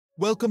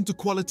Welcome to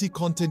Quality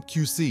Content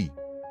QC.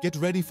 Get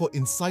ready for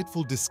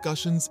insightful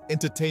discussions,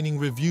 entertaining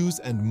reviews,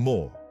 and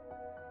more.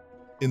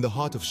 In the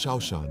heart of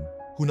Shaoshan,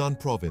 Hunan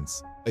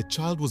Province, a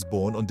child was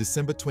born on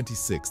December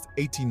 26,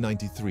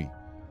 1893,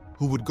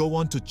 who would go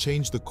on to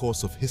change the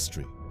course of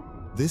history.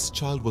 This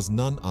child was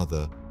none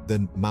other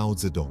than Mao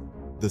Zedong.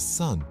 The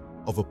son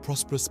of a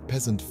prosperous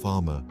peasant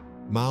farmer,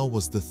 Mao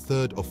was the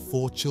third of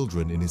 4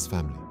 children in his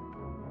family.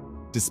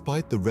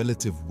 Despite the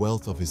relative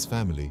wealth of his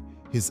family,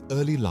 his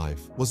early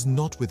life was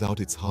not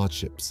without its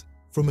hardships.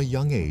 From a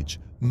young age,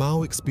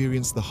 Mao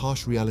experienced the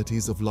harsh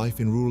realities of life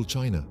in rural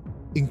China,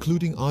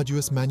 including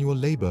arduous manual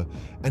labor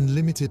and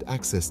limited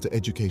access to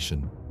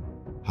education.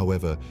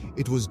 However,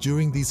 it was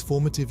during these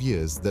formative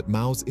years that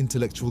Mao's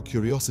intellectual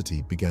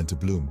curiosity began to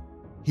bloom.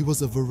 He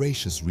was a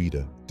voracious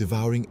reader,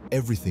 devouring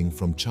everything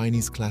from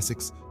Chinese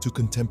classics to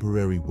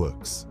contemporary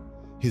works.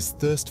 His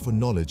thirst for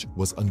knowledge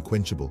was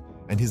unquenchable,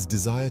 and his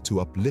desire to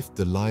uplift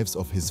the lives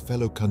of his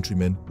fellow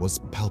countrymen was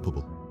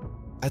palpable.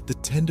 At the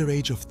tender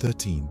age of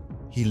 13,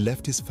 he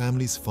left his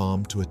family's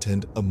farm to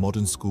attend a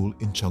modern school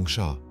in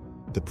Changsha,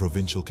 the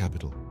provincial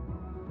capital.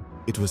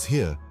 It was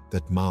here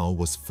that Mao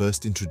was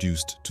first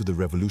introduced to the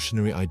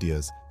revolutionary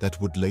ideas that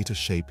would later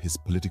shape his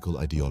political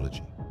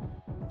ideology.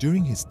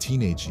 During his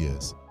teenage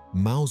years,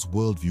 Mao's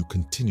worldview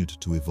continued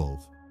to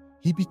evolve.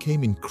 He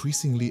became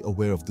increasingly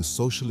aware of the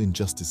social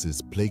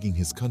injustices plaguing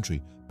his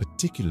country,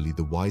 particularly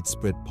the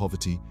widespread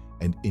poverty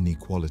and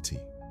inequality.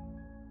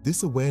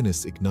 This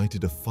awareness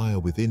ignited a fire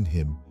within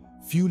him,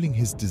 fueling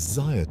his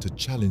desire to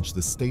challenge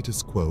the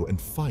status quo and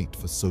fight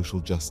for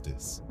social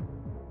justice.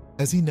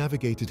 As he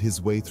navigated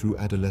his way through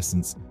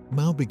adolescence,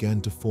 Mao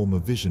began to form a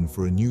vision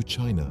for a new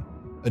China,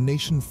 a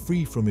nation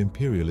free from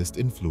imperialist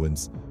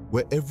influence,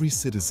 where every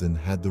citizen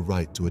had the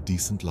right to a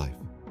decent life.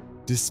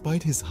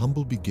 Despite his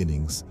humble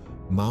beginnings,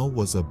 Mao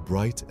was a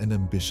bright and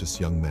ambitious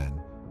young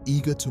man,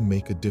 eager to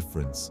make a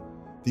difference.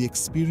 The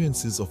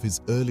experiences of his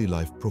early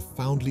life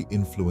profoundly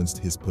influenced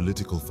his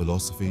political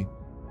philosophy,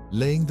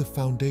 laying the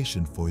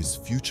foundation for his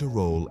future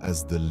role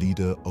as the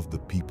leader of the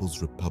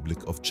People's Republic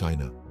of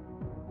China.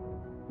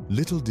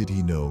 Little did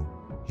he know,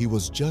 he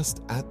was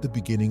just at the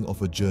beginning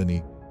of a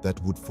journey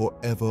that would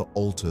forever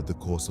alter the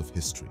course of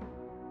history.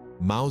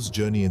 Mao's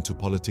journey into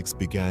politics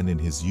began in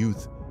his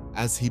youth,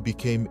 as he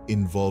became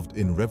involved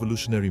in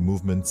revolutionary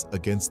movements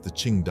against the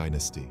Qing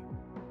dynasty.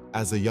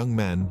 As a young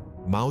man,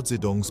 Mao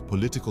Zedong's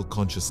political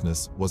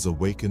consciousness was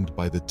awakened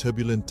by the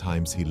turbulent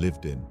times he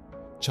lived in.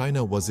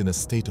 China was in a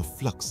state of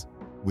flux,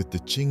 with the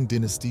Qing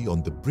dynasty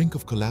on the brink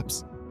of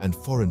collapse and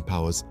foreign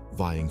powers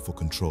vying for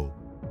control.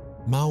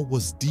 Mao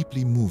was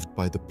deeply moved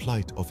by the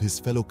plight of his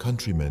fellow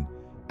countrymen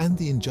and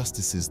the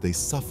injustices they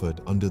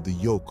suffered under the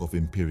yoke of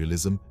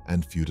imperialism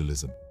and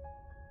feudalism.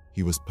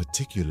 He was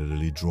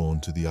particularly drawn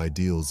to the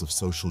ideals of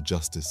social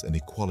justice and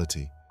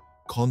equality,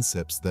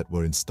 concepts that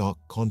were in stark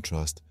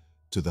contrast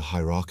to the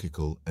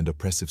hierarchical and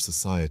oppressive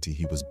society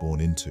he was born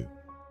into.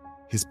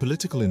 His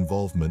political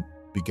involvement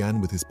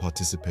began with his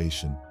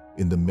participation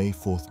in the May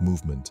 4th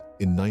movement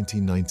in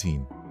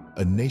 1919,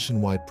 a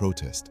nationwide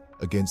protest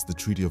against the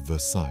Treaty of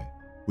Versailles,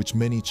 which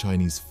many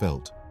Chinese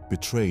felt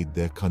betrayed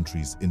their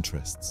country's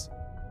interests.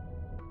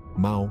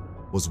 Mao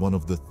was one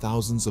of the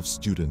thousands of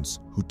students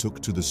who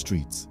took to the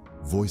streets,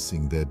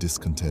 voicing their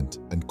discontent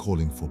and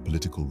calling for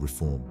political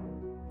reform.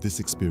 This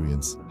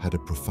experience had a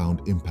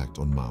profound impact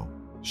on Mao,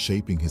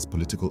 shaping his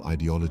political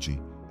ideology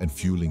and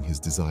fueling his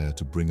desire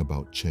to bring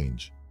about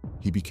change.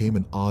 He became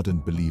an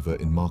ardent believer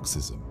in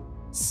Marxism,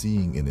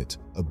 seeing in it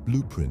a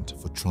blueprint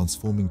for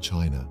transforming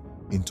China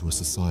into a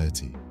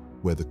society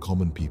where the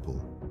common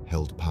people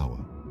held power.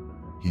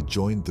 He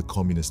joined the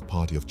Communist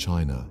Party of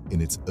China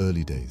in its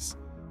early days,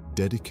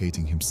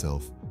 dedicating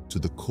himself to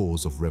the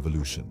cause of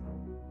revolution.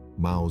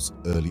 Mao's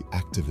early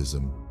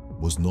activism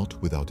was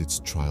not without its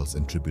trials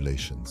and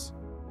tribulations.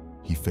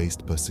 He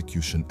faced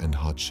persecution and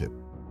hardship,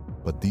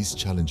 but these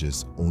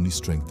challenges only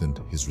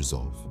strengthened his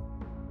resolve.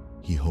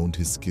 He honed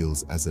his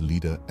skills as a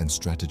leader and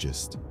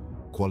strategist,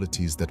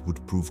 qualities that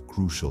would prove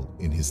crucial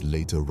in his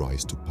later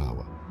rise to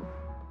power.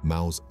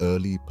 Mao's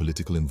early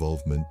political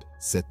involvement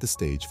set the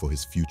stage for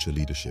his future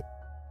leadership.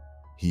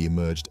 He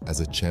emerged as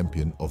a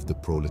champion of the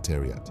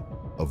proletariat,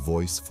 a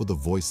voice for the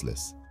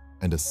voiceless,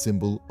 and a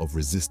symbol of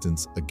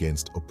resistance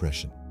against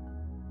oppression.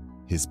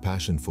 His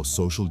passion for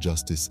social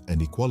justice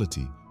and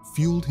equality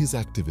fueled his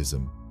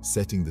activism,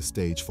 setting the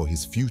stage for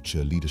his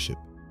future leadership.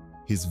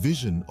 His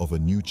vision of a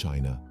new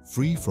China,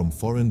 free from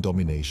foreign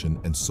domination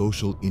and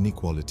social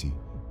inequality,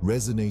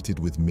 resonated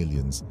with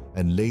millions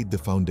and laid the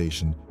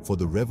foundation for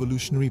the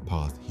revolutionary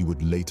path he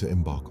would later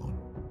embark on.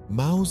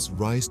 Mao's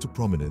rise to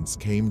prominence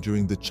came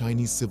during the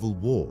Chinese Civil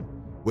War,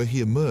 where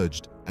he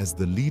emerged as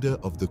the leader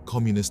of the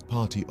Communist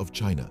Party of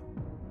China.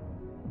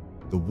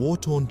 The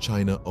war-torn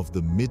China of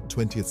the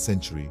mid-20th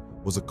century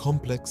was a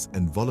complex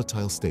and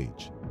volatile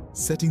stage,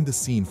 setting the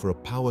scene for a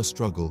power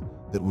struggle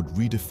that would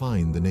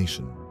redefine the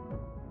nation.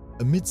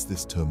 Amidst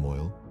this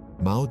turmoil,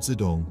 Mao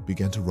Zedong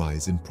began to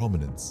rise in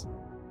prominence.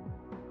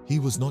 He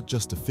was not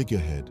just a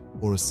figurehead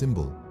or a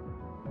symbol.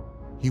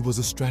 He was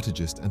a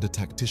strategist and a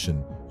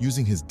tactician,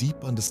 using his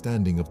deep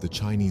understanding of the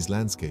Chinese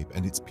landscape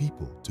and its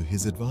people to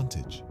his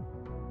advantage.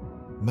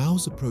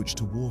 Mao's approach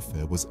to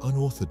warfare was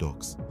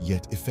unorthodox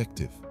yet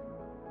effective.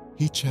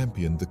 He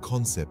championed the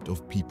concept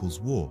of people's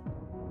war,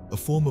 a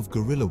form of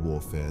guerrilla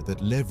warfare that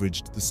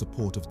leveraged the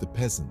support of the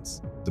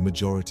peasants, the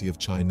majority of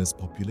China's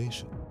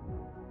population.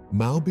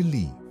 Mao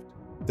believed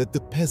that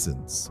the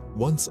peasants,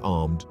 once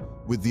armed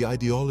with the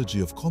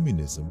ideology of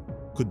communism,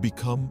 could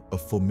become a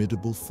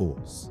formidable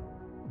force.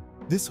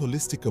 This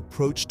holistic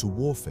approach to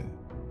warfare,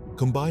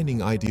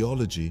 combining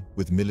ideology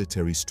with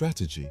military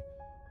strategy,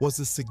 was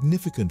a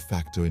significant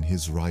factor in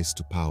his rise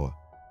to power.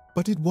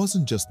 But it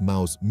wasn't just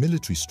Mao's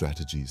military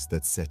strategies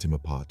that set him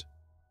apart.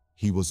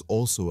 He was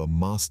also a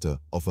master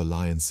of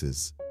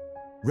alliances.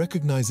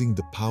 Recognizing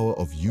the power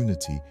of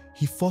unity,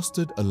 he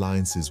fostered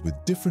alliances with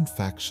different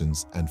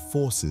factions and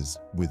forces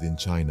within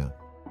China.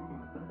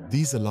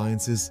 These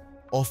alliances,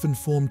 often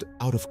formed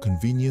out of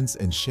convenience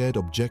and shared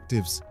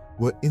objectives,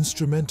 were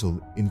instrumental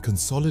in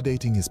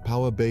consolidating his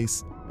power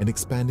base and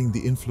expanding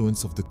the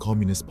influence of the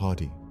Communist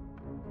Party.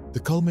 The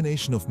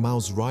culmination of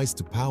Mao's rise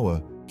to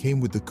power came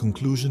with the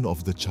conclusion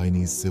of the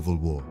Chinese Civil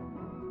War.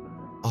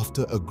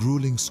 After a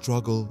grueling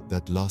struggle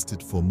that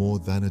lasted for more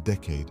than a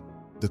decade,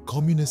 the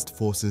communist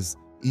forces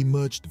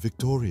emerged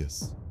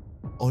victorious.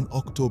 On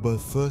October 1,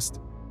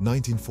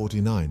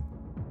 1949,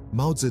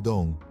 Mao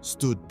Zedong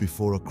stood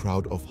before a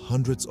crowd of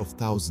hundreds of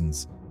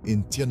thousands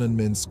in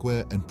Tiananmen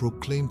Square and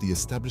proclaimed the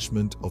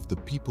establishment of the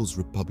People's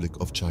Republic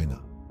of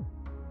China.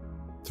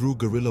 Through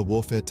guerrilla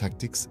warfare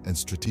tactics and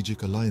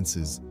strategic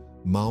alliances,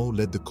 Mao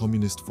led the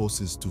communist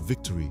forces to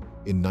victory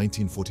in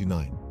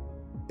 1949,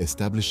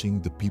 establishing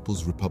the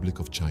People's Republic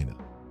of China.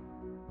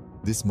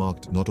 This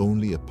marked not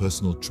only a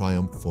personal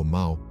triumph for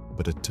Mao,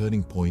 but a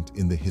turning point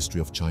in the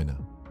history of China.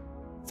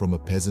 From a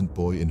peasant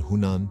boy in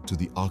Hunan to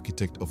the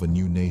architect of a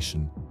new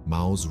nation,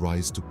 Mao's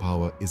rise to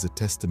power is a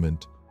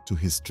testament to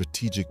his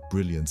strategic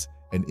brilliance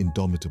and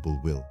indomitable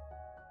will.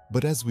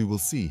 But as we will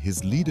see,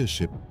 his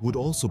leadership would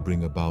also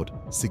bring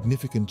about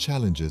significant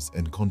challenges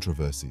and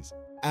controversies.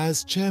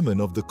 As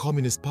chairman of the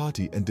Communist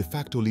Party and de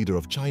facto leader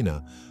of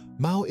China,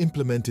 Mao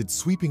implemented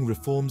sweeping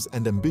reforms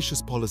and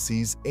ambitious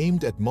policies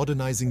aimed at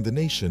modernizing the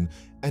nation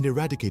and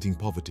eradicating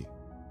poverty.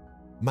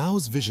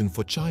 Mao's vision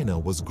for China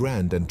was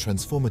grand and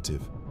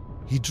transformative.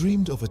 He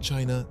dreamed of a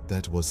China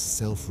that was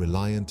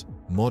self-reliant,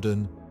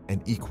 modern,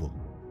 and equal.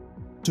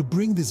 To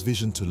bring this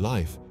vision to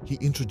life, he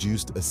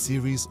introduced a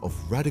series of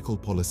radical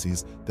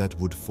policies that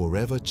would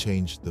forever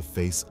change the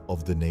face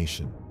of the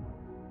nation.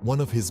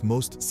 One of his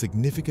most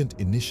significant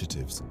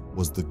initiatives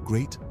was the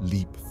Great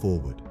Leap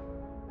Forward.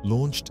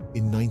 Launched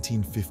in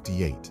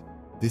 1958,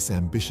 this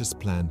ambitious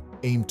plan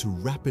aimed to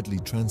rapidly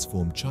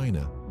transform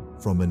China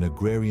from an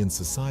agrarian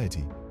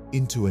society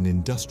into an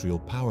industrial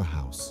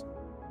powerhouse.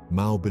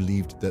 Mao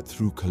believed that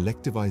through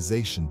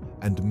collectivization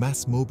and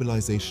mass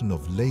mobilization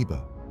of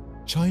labor,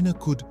 China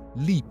could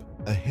leap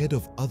ahead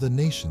of other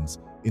nations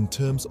in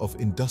terms of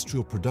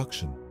industrial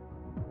production.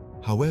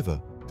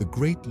 However, the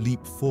Great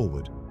Leap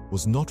Forward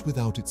was not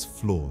without its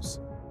flaws.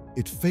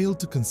 It failed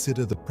to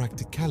consider the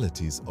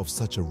practicalities of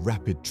such a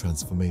rapid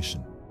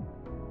transformation.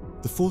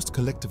 The forced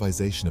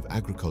collectivization of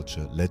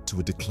agriculture led to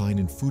a decline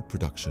in food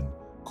production,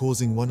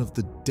 causing one of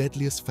the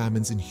deadliest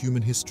famines in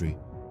human history,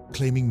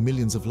 claiming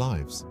millions of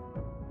lives.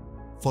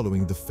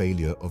 Following the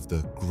failure of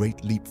the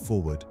Great Leap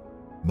Forward,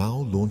 Mao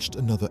launched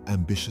another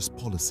ambitious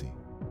policy,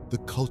 the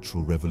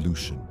Cultural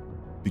Revolution.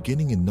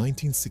 Beginning in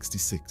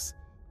 1966,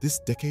 this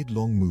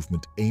decade-long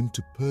movement aimed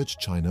to purge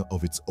China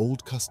of its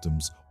old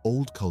customs,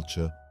 old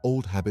culture,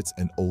 old habits,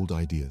 and old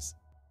ideas.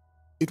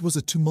 It was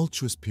a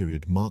tumultuous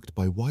period marked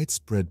by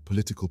widespread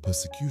political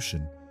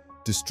persecution,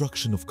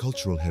 destruction of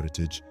cultural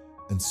heritage,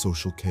 and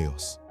social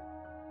chaos.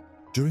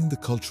 During the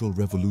Cultural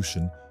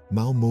Revolution,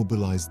 Mao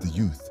mobilized the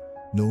youth,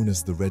 known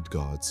as the Red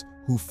Guards,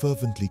 who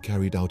fervently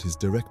carried out his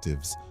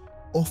directives,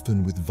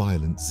 often with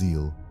violent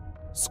zeal.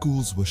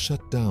 Schools were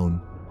shut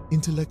down,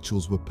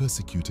 intellectuals were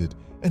persecuted,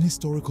 and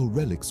historical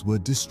relics were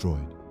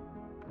destroyed.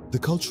 The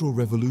Cultural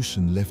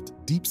Revolution left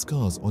deep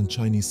scars on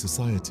Chinese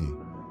society,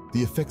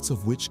 the effects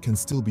of which can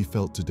still be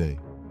felt today.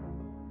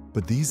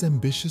 But these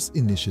ambitious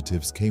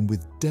initiatives came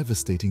with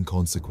devastating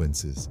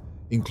consequences,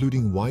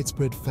 including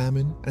widespread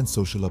famine and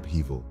social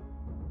upheaval.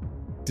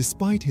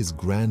 Despite his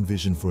grand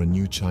vision for a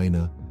new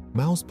China,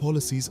 Mao's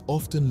policies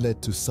often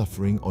led to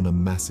suffering on a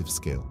massive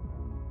scale.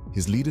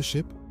 His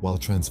leadership, while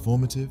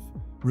transformative,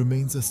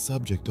 remains a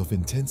subject of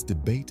intense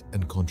debate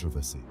and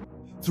controversy.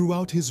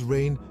 Throughout his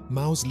reign,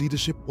 Mao's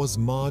leadership was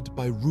marred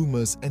by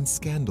rumors and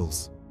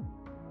scandals.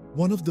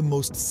 One of the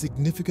most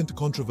significant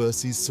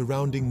controversies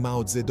surrounding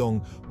Mao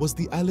Zedong was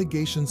the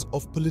allegations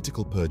of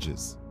political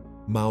purges.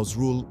 Mao's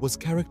rule was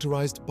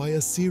characterized by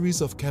a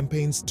series of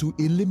campaigns to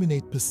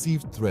eliminate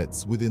perceived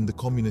threats within the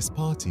Communist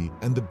Party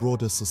and the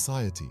broader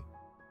society.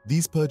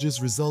 These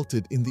purges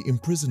resulted in the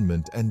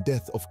imprisonment and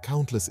death of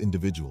countless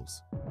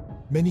individuals.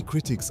 Many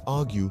critics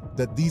argue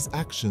that these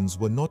actions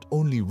were not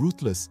only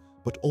ruthless,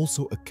 but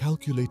also a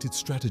calculated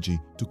strategy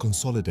to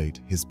consolidate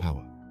his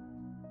power.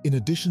 In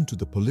addition to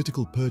the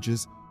political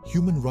purges,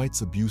 human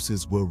rights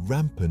abuses were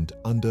rampant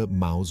under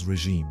Mao's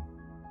regime.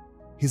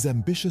 His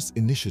ambitious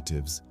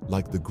initiatives,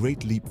 like the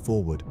Great Leap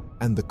Forward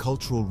and the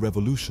Cultural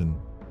Revolution,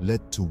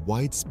 led to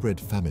widespread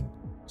famine,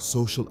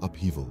 social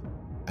upheaval,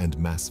 and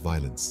mass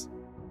violence.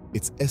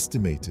 It's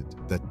estimated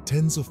that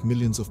tens of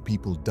millions of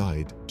people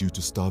died due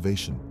to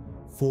starvation,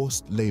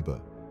 forced labor,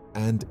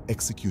 and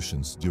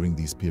executions during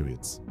these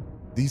periods.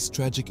 These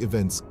tragic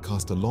events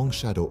cast a long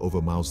shadow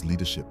over Mao's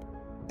leadership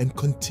and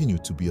continue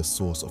to be a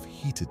source of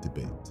heated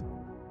debate.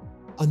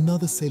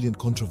 Another salient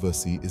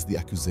controversy is the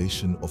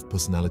accusation of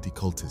personality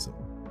cultism.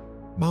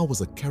 Mao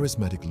was a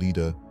charismatic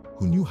leader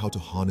who knew how to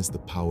harness the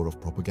power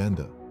of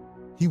propaganda.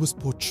 He was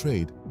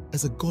portrayed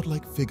as a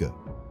godlike figure,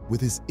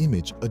 with his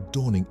image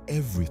adorning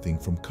everything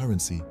from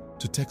currency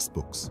to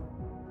textbooks.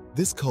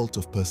 This cult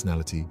of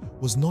personality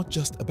was not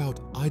just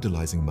about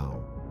idolizing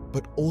Mao,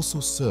 but also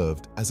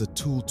served as a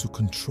tool to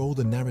control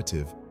the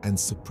narrative and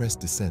suppress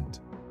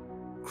dissent.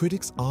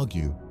 Critics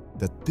argue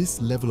that this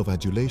level of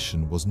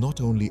adulation was not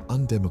only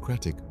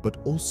undemocratic but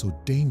also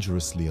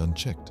dangerously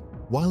unchecked.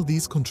 While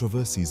these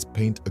controversies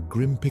paint a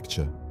grim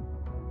picture,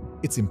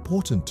 it's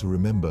important to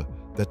remember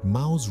that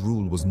Mao's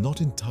rule was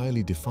not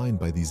entirely defined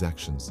by these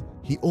actions.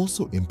 He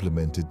also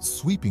implemented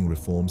sweeping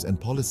reforms and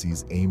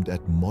policies aimed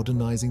at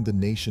modernizing the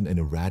nation and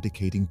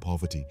eradicating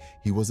poverty.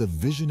 He was a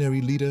visionary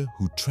leader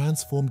who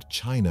transformed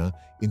China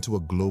into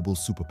a global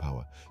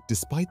superpower.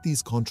 Despite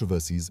these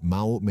controversies,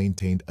 Mao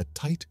maintained a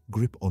tight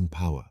grip on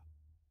power,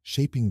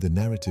 shaping the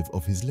narrative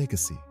of his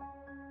legacy.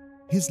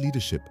 His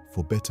leadership,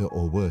 for better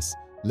or worse,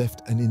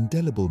 left an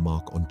indelible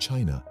mark on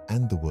China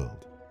and the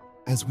world.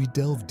 As we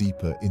delve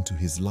deeper into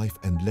his life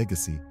and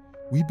legacy,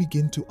 we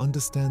begin to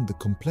understand the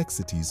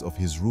complexities of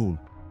his rule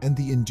and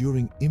the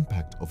enduring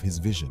impact of his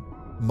vision.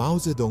 Mao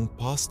Zedong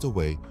passed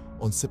away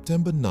on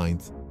September 9,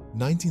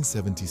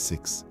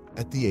 1976,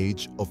 at the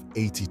age of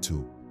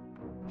 82.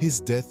 His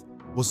death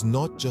was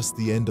not just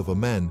the end of a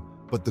man,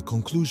 but the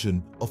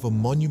conclusion of a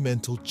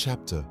monumental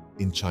chapter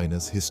in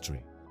China's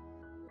history.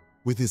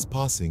 With his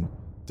passing,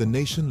 the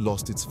nation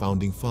lost its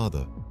founding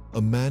father,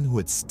 a man who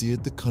had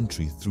steered the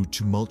country through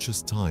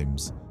tumultuous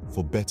times,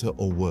 for better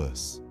or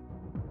worse.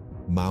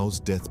 Mao's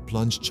death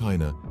plunged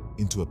China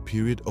into a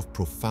period of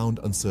profound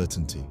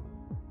uncertainty.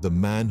 The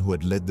man who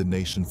had led the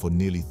nation for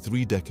nearly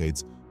 3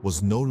 decades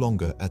was no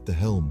longer at the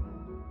helm.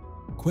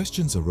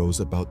 Questions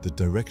arose about the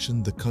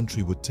direction the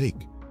country would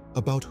take,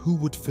 about who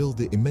would fill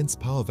the immense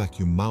power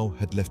vacuum Mao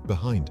had left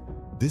behind.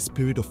 This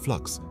period of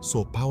flux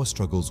saw power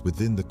struggles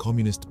within the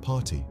Communist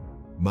Party.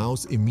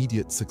 Mao's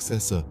immediate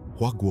successor,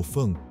 Hua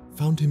Guofeng,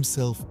 found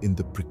himself in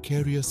the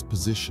precarious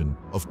position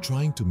of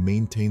trying to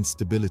maintain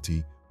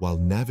stability while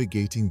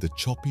navigating the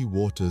choppy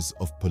waters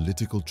of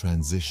political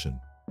transition.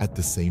 At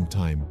the same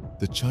time,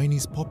 the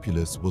Chinese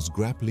populace was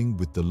grappling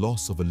with the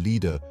loss of a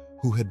leader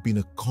who had been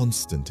a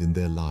constant in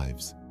their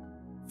lives.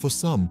 For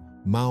some,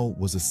 Mao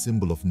was a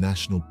symbol of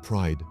national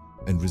pride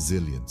and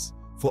resilience.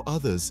 For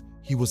others,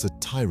 he was a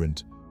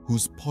tyrant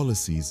whose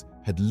policies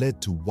had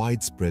led to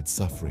widespread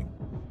suffering.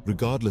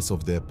 Regardless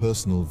of their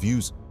personal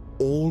views,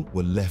 all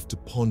were left to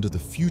ponder the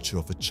future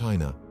of a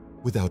China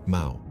without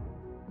Mao.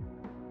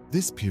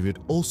 This period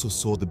also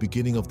saw the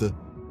beginning of the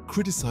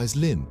Criticize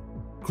Lin,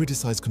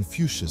 Criticize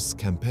Confucius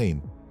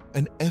campaign,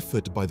 an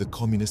effort by the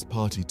Communist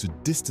Party to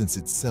distance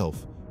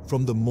itself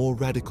from the more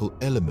radical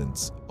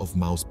elements of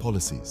Mao's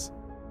policies.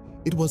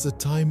 It was a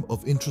time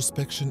of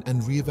introspection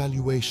and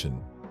re-evaluation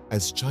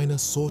as China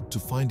sought to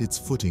find its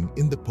footing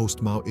in the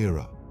post-Mao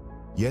era.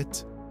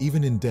 Yet,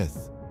 even in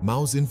death,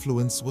 Mao's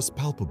influence was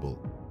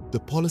palpable. The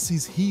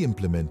policies he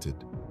implemented,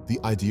 the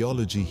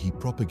ideology he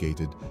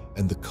propagated,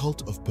 and the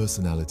cult of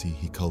personality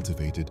he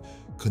cultivated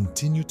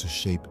continue to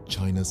shape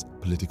China's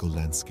political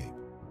landscape.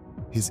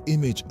 His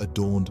image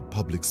adorned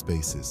public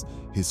spaces,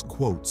 his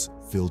quotes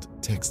filled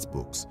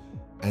textbooks,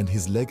 and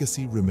his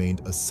legacy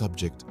remained a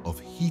subject of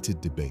heated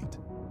debate.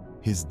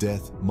 His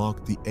death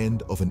marked the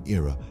end of an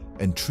era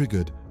and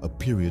triggered a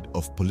period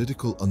of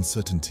political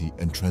uncertainty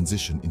and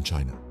transition in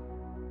China.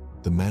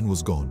 The man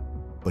was gone,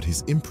 but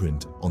his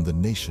imprint on the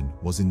nation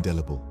was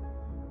indelible.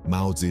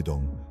 Mao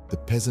Zedong, the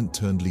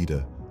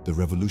peasant-turned-leader, the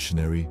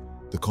revolutionary,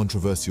 the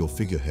controversial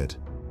figurehead,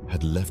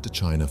 had left a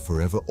China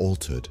forever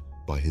altered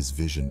by his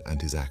vision and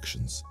his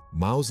actions.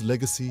 Mao's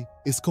legacy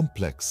is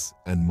complex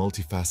and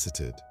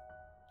multifaceted.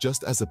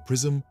 Just as a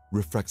prism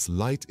refracts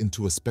light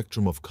into a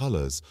spectrum of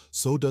colors,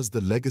 so does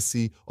the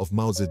legacy of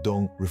Mao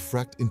Zedong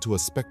refract into a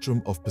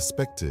spectrum of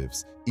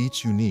perspectives,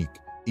 each unique,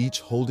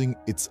 each holding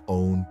its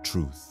own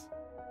truth.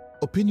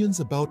 Opinions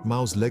about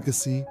Mao's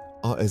legacy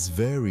are as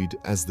varied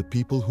as the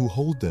people who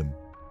hold them.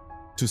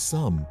 To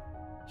some,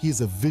 he is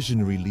a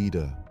visionary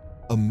leader,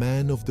 a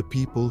man of the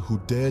people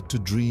who dared to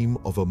dream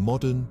of a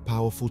modern,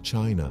 powerful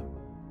China.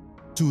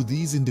 To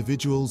these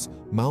individuals,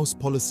 Mao's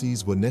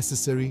policies were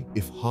necessary,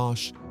 if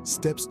harsh,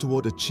 steps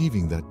toward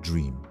achieving that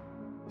dream.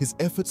 His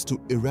efforts to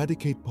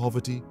eradicate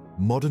poverty,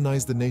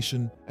 modernize the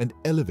nation, and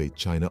elevate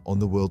China on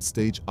the world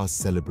stage are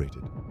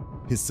celebrated.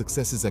 His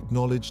successes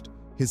acknowledged,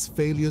 his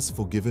failures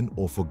forgiven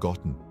or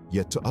forgotten.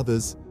 Yet to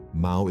others,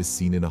 Mao is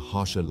seen in a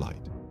harsher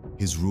light.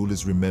 His rule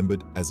is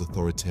remembered as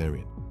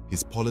authoritarian,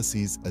 his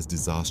policies as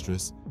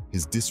disastrous,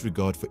 his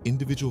disregard for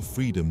individual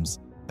freedoms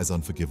as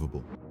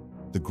unforgivable.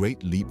 The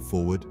Great Leap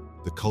Forward,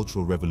 the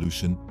Cultural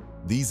Revolution,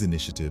 these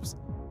initiatives,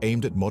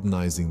 aimed at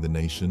modernizing the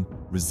nation,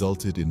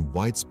 resulted in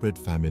widespread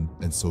famine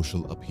and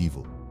social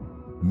upheaval.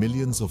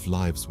 Millions of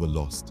lives were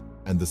lost,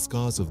 and the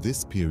scars of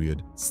this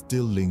period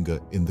still linger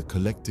in the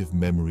collective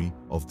memory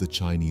of the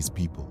Chinese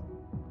people.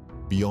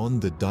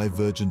 Beyond the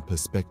divergent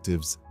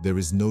perspectives, there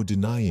is no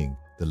denying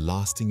the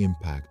lasting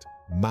impact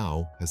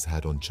Mao has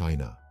had on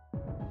China.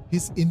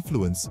 His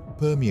influence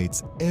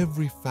permeates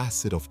every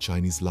facet of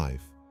Chinese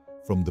life,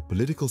 from the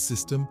political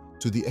system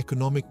to the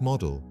economic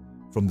model,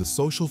 from the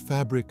social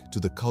fabric to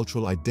the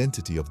cultural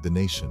identity of the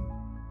nation.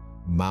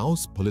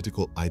 Mao's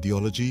political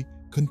ideology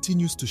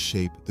continues to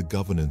shape the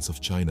governance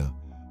of China,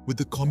 with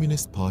the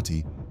Communist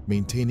Party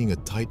maintaining a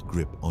tight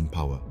grip on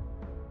power.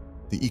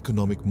 The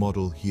economic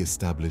model he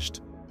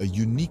established, a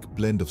unique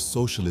blend of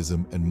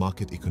socialism and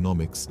market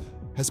economics,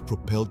 has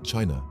propelled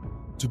China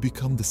to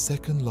become the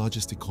second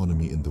largest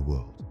economy in the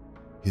world.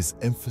 His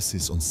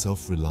emphasis on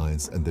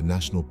self-reliance and the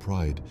national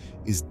pride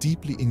is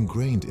deeply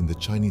ingrained in the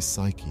Chinese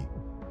psyche,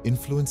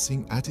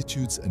 influencing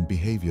attitudes and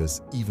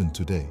behaviors even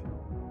today.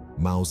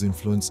 Mao's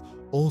influence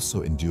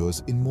also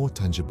endures in more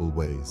tangible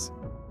ways.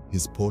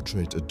 His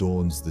portrait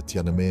adorns the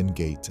Tiananmen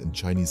Gate and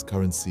Chinese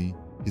currency,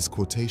 his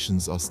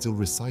quotations are still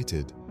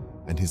recited,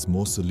 and his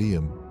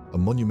mausoleum, a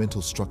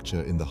monumental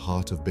structure in the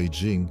heart of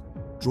Beijing,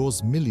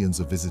 draws millions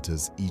of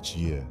visitors each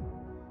year.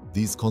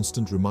 These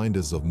constant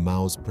reminders of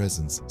Mao's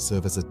presence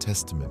serve as a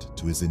testament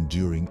to his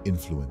enduring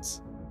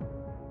influence.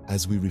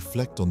 As we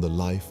reflect on the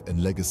life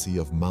and legacy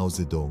of Mao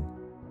Zedong,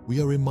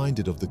 we are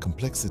reminded of the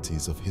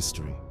complexities of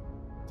history.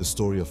 The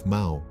story of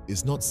Mao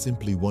is not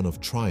simply one of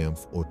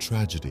triumph or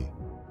tragedy,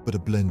 but a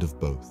blend of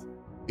both.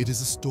 It is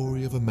a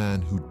story of a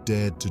man who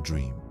dared to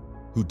dream,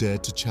 who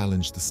dared to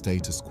challenge the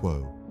status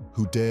quo,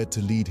 who dared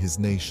to lead his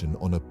nation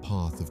on a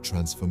path of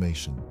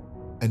transformation.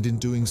 And in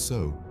doing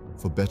so,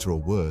 for better or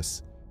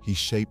worse, he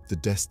shaped the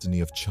destiny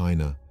of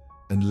China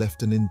and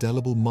left an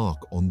indelible mark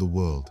on the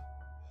world.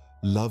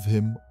 Love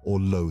him or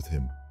loathe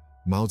him,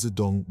 Mao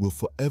Zedong will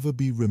forever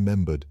be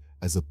remembered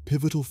as a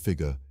pivotal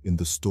figure in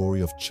the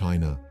story of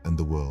China and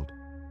the world.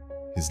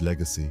 His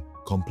legacy,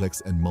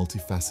 complex and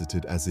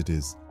multifaceted as it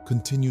is,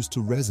 continues to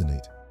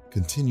resonate,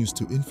 continues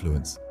to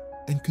influence,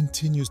 and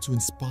continues to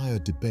inspire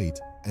debate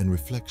and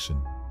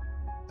reflection.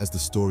 As the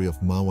story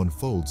of Mao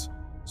unfolds,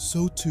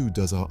 so too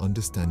does our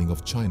understanding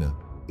of China,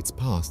 its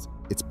past,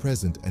 its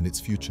present, and its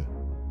future.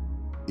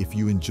 If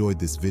you enjoyed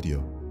this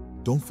video,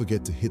 don't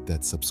forget to hit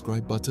that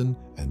subscribe button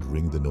and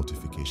ring the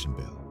notification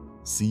bell.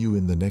 See you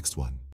in the next one.